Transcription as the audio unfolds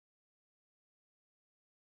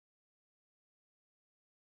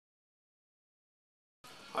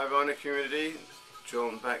Hi Vinyl community,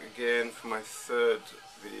 John back again for my third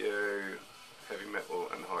video, heavy metal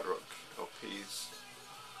and hard rock LPs,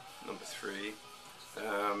 number 3.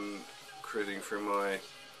 Cruising through my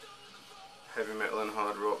heavy metal and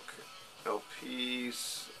hard rock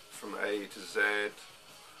LPs from A to Z.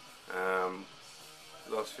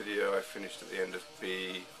 Last video I finished at the end of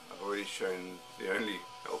B. I've already shown the only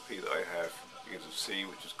LP that I have because of C,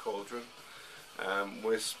 which is Cauldron.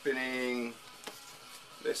 We're spinning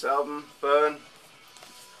this album, Burn.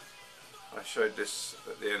 I showed this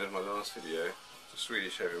at the end of my last video. It's a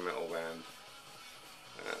Swedish heavy metal band.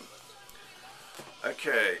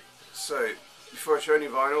 Okay, so before I show any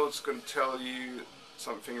vinyl, I'm just going to tell you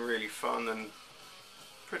something really fun and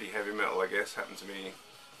pretty heavy metal, I guess, happened to me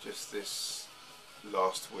just this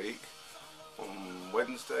last week. On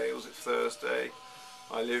Wednesday, or was it Thursday?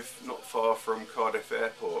 I live not far from Cardiff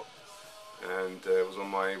Airport, and was on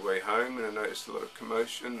my way home and I noticed a lot of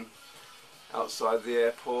commotion outside the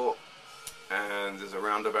airport, and there's a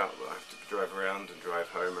roundabout that I have to drive around and drive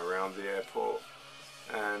home around the airport,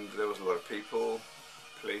 and there was a lot of people,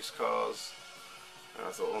 police cars, and I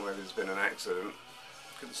thought, oh, maybe there's been an accident.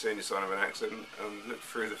 Couldn't see any sign of an accident, and looked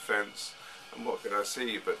through the fence, and what could I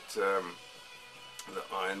see but the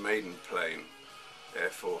Iron Maiden plane, Air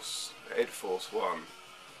Force One,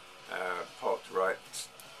 parked right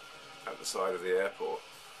at the side of the airport.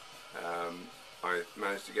 I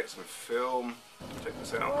managed to get some film. Check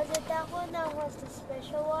this out. Was it that one that was the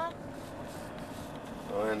special one?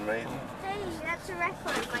 Iron Maiden. Hey, that's a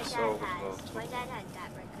record my dad Sold as has. well. My dad had that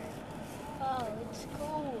record. Oh, it's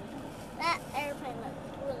cool. That airplane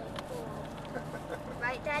looks really cool.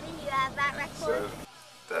 Right, Daddy? You have that record? So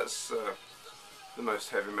that's the most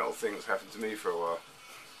heavy metal thing that's happened to me for a while.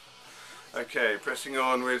 Okay, pressing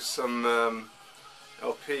on with some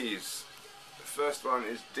LPs. The first one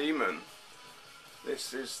is Demon.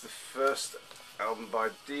 This is the first album by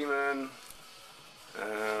Demon.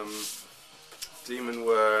 Demon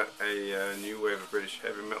were a new wave of British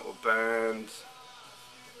heavy metal band.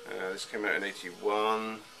 This came out in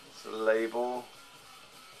 '81. It's a label.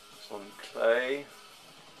 It's on Clay.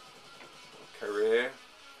 Career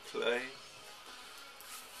Clay.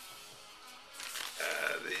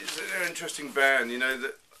 They're an interesting band. You know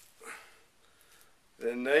that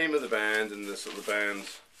the name of the band and the sort of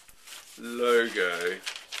band's logo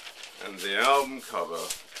and the album cover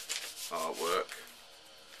artwork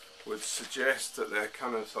would suggest that they're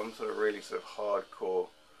kind of some sort of really sort of hardcore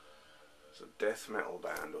sort of death metal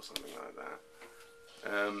band or something like that.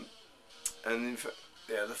 And in fact,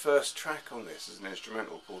 yeah, the first track on this is an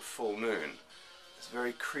instrumental called Full Moon. It's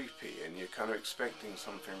very creepy, and you're kind of expecting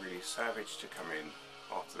something really savage to come in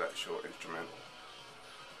after that short instrumental.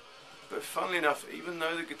 But funnily enough, even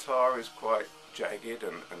though the guitar is quite jagged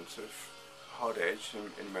and sort of hard-edged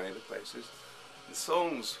in many of the places, the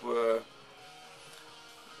songs were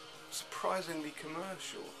surprisingly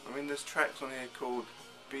commercial. I mean, there's tracks on here called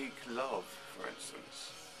Big Love, for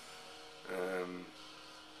instance.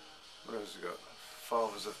 What else have we got?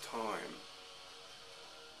 Fathers of Time.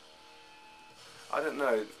 I don't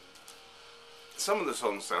know. Some of the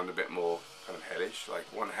songs sound a bit more kind of hellish, like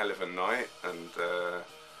One Hell of a Night and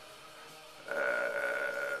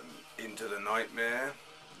Into the Nightmare,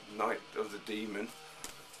 Night of the Demon.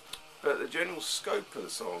 But the general scope of the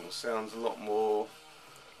song sounds a lot more,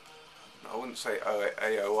 I wouldn't say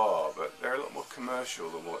AOR, but they're a lot more commercial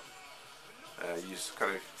than what you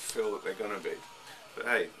kind of feel that they're going to be. But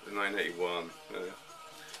hey, the 1981,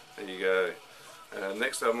 there you go.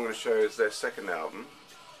 Next album I'm going to show is their second album,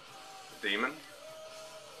 Demon.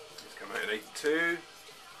 It's come out in '82.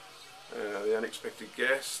 The Unexpected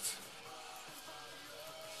Guest.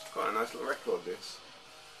 It's quite a nice little record, this.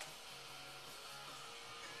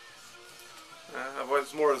 Otherwise,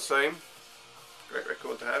 it's more of the same. Great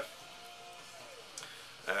record to have.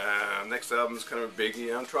 Next album's kind of a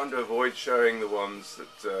biggie. I'm trying to avoid showing the ones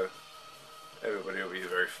that everybody will be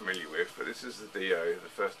very familiar with, but this is the Dio, the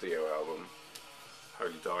first Dio album,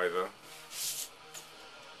 Holy Diver.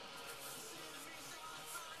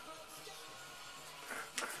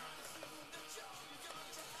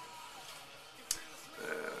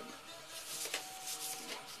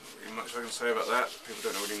 Not much I can say about that.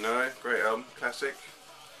 People don't really know. Great album, classic.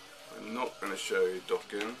 I'm not going to show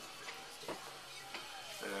Dokken.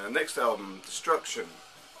 Next album, Destruction.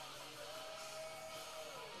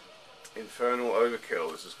 Infernal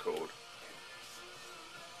Overkill, this is called.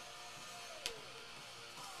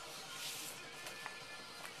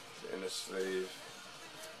 In a sleeve.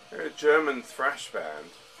 They're a German thrash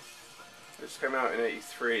band. This came out in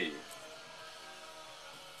 '83.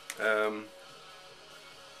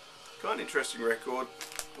 Quite an interesting record.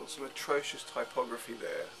 thought some atrocious typography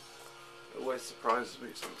there. It always surprises me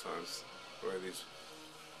sometimes where these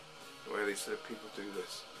sort of people do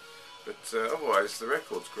this. But otherwise, the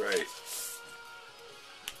record's great.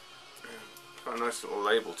 Quite a nice little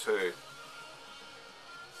label too.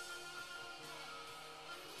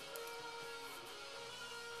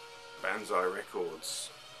 Banzai Records.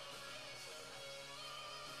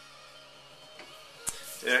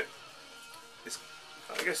 Yeah, it's,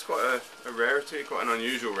 I guess, quite a rarity, quite an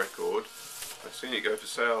unusual record. I've seen it go for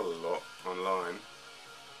sale a lot online.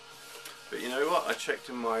 But you know what? I checked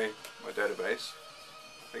in my database.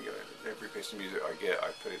 I think every piece of music I get,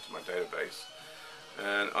 I put into my database.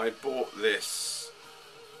 And I bought this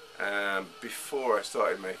before I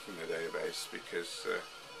started making the database because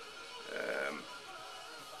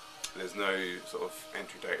there's no sort of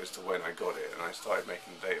entry date as to when I got it. And I started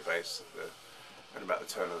making the database at about the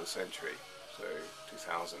turn of the century, so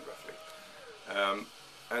 2000 roughly.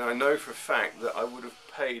 And I know for a fact that I would have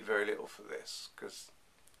paid very little for this because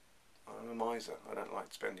I'm a miser. I don't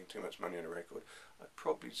like spending too much money on a record. I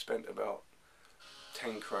probably spent about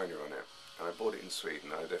 10 kroner on it, and I bought it in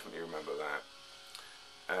Sweden. I definitely remember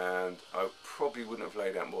that. And I probably wouldn't have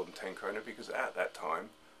laid out more than 10 kroner because at that time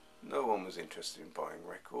no one was interested in buying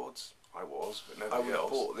records. I was, but nobody else. I would have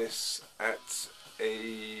bought this at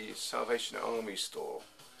a Salvation Army store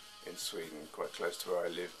in Sweden, quite close to where I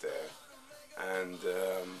lived there. And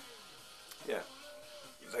yeah,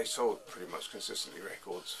 they sold pretty much consistently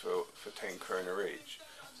records for 10 kroner each.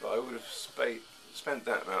 So I would have spent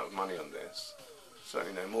that amount of money on this.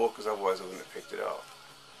 Certainly no more, because otherwise I wouldn't have picked it up.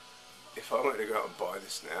 If I wanted to go out and buy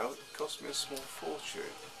this now, it would cost me a small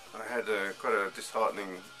fortune. I had quite a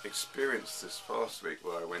disheartening experience this past week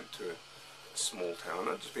where I went to a small town.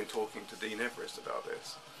 I've just been talking to Dean Everest about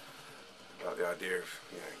this, about the idea of,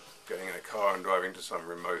 you know, getting in a car and driving to some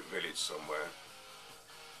remote village somewhere,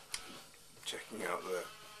 checking out the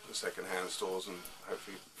second-hand stores and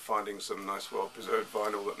hopefully finding some nice well-preserved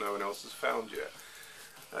vinyl that no one else has found yet.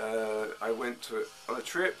 I went on a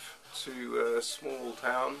trip to a small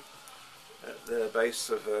town at the base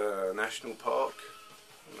of a national park,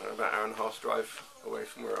 about an hour and a half drive away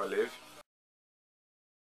from where I live.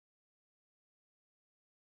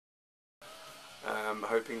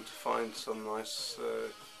 Hoping to find some nice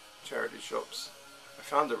charity shops. I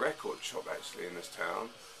found a record shop actually in this town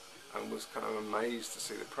and was kind of amazed to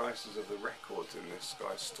see the prices of the records in this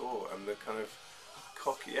guy's store and the kind of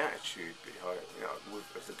cocky attitude behind, you know,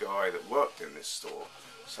 of the guy that worked in this store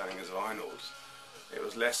selling his vinyls. It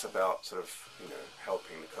was less about sort of, you know,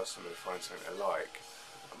 helping the customer to find something they like,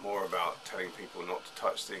 and more about telling people not to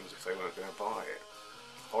touch things if they weren't going to buy it.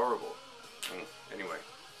 Horrible. Anyway,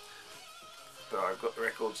 but I've got the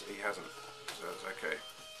records, he hasn't, so it's okay.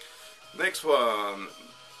 Next one,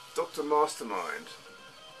 Dr. Mastermind.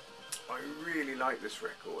 I really like this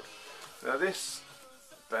record. Now this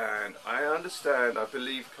band, I understand, I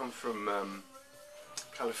believe come from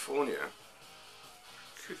California.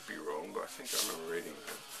 Could be wrong, but I think I remember reading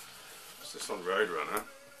that. It's just on Roadrunner.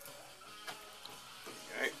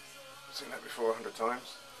 Okay, seen that before 100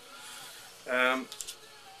 times.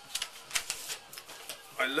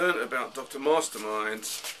 I learnt about Dr. Mastermind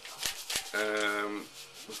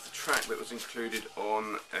with the track that was included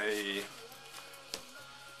on a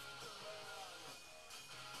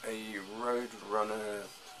Roadrunner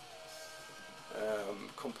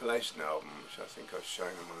compilation album, which I think I've shown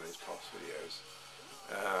in one of these past videos.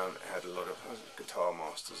 It had a lot of Guitar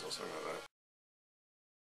Masters or something like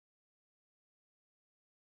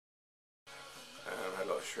that. Had a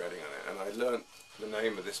lot of shredding on it, and I learnt the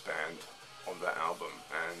name of this band on that album,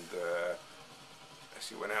 and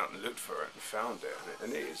actually went out and looked for it and found it,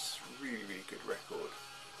 and it is a really, really good record.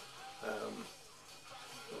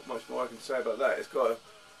 Not much more I can say about that. It's got a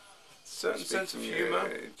certain sense of humour.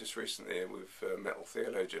 Just recently with Metal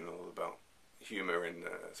Theologian, all about humour in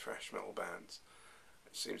thrash metal bands.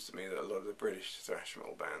 It seems to me that a lot of the British thrash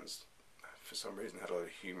metal bands, for some reason, had a lot of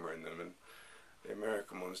humour in them, and the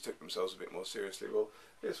American ones took themselves a bit more seriously. Well,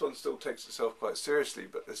 this one still takes itself quite seriously,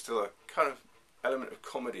 but there's still a kind of element of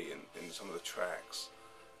comedy in some of the tracks,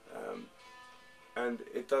 and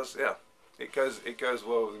it does, yeah, it goes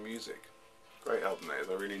well with the music. Great album that is.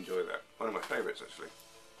 I really enjoy that. One of my favourites actually.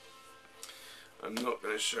 I'm not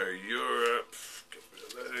going to show Europe. Get rid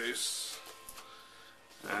of those.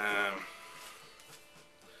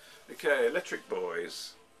 Okay, Electric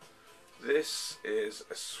Boys. This is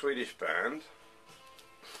a Swedish band.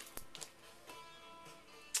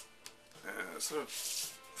 Sort of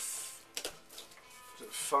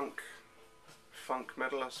funk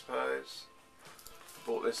metal, I suppose.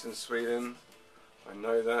 Bought this in Sweden. I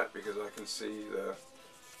know that because I can see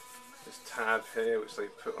this tab here which they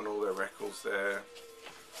put on all their records there.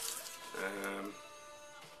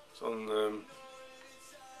 It's on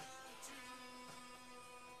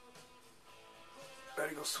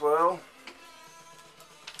Bengal Swirl.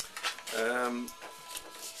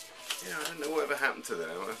 Yeah, I don't know whatever happened to them.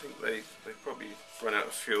 I think they probably run out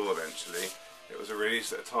of fuel eventually. It was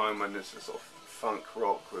released at a time when this sort of funk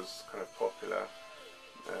rock was kind of popular.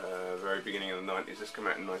 Very beginning of the 90s. This came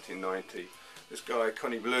out in 1990. This guy,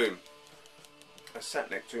 Connie Bloom, I sat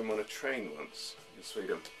next to him on a train once in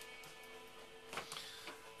Sweden.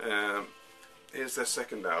 Here's their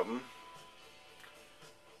second album.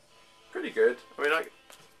 Pretty good. I mean,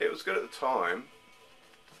 it was good at the time.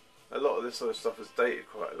 A lot of this sort of stuff has dated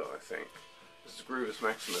quite a lot, I think. This is Groovus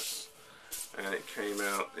Maximus, and it came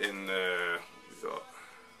out in we've got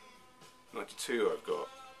 92. I've got,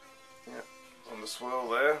 yeah, on the swirl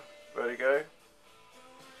there. Ready to go.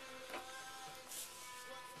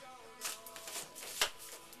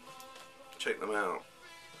 Check them out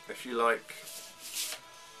if you like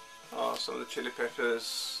some of the Chili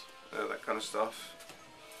Peppers, that kind of stuff.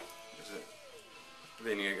 Is it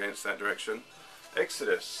leaning against that direction?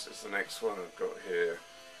 Exodus is the next one I've got here.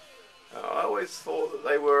 I always thought that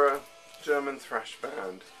they were a German thrash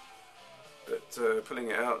band, but pulling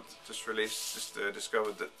it out, just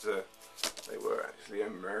discovered that they were actually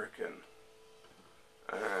American.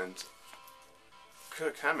 And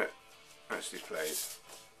Kirk Hammett actually played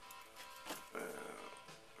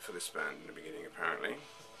for this band in the beginning, apparently.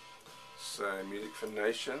 So Music for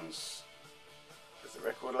Nations is the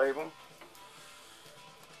record label.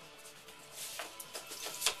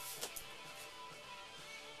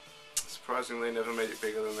 Surprisingly, they never made it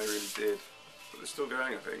bigger than they really did, but they're still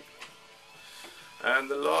going, I think. And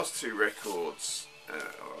the last two records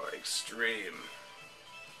are extreme.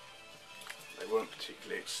 They weren't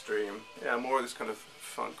particularly extreme. Yeah, more of this kind of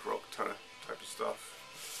funk rock type of stuff.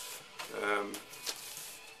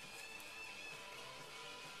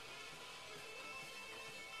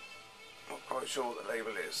 Not quite sure what the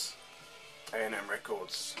label is. A&M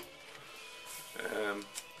Records.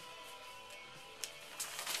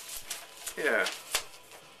 Yeah,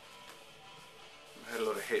 they had a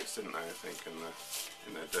lot of hits, didn't they? I think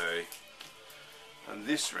in their day. And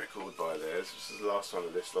this record by theirs, this is the last one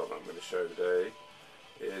of this lot that I'm going to show today,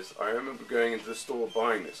 is I remember going into the store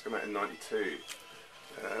buying this. It came out in '92,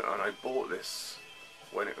 and I bought this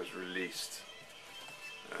when it was released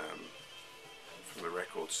from the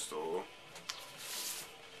record store.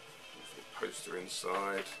 With the poster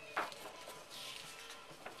inside.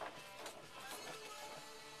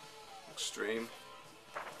 Extreme.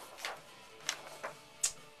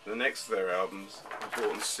 The next of their albums I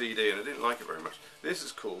bought on CD and I didn't like it very much. This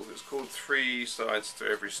is cool. It's called 3 Sides to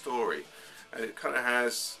Every Story, and it kind of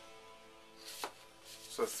has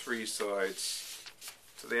sort of 3 sides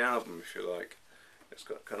to the album, if you like. It's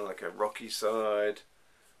got kind of like a rocky side,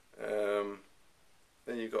 then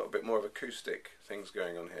you've got a bit more of acoustic things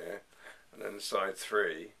going on here, and then side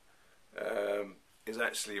 3 is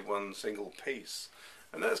actually one single piece.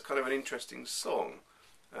 And that's kind of an interesting song.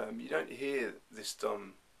 You don't hear this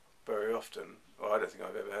done very often, or I don't think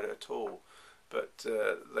I've ever heard it at all. But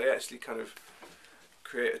they actually kind of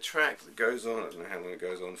create a track that goes on. I don't know how long it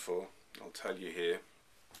goes on for, I'll tell you here.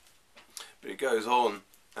 But it goes on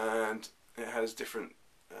and it has different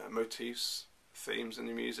motifs, themes in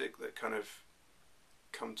the music that kind of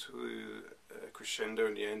come to a crescendo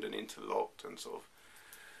in the end and interlocked and sort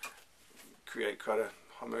of create quite a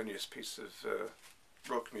harmonious piece of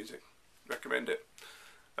rock music. Recommend it.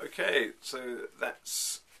 Okay, so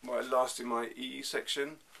that's my last in my EE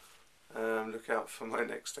section. Look out for my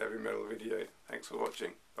next heavy metal video. Thanks for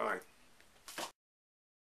watching. Bye.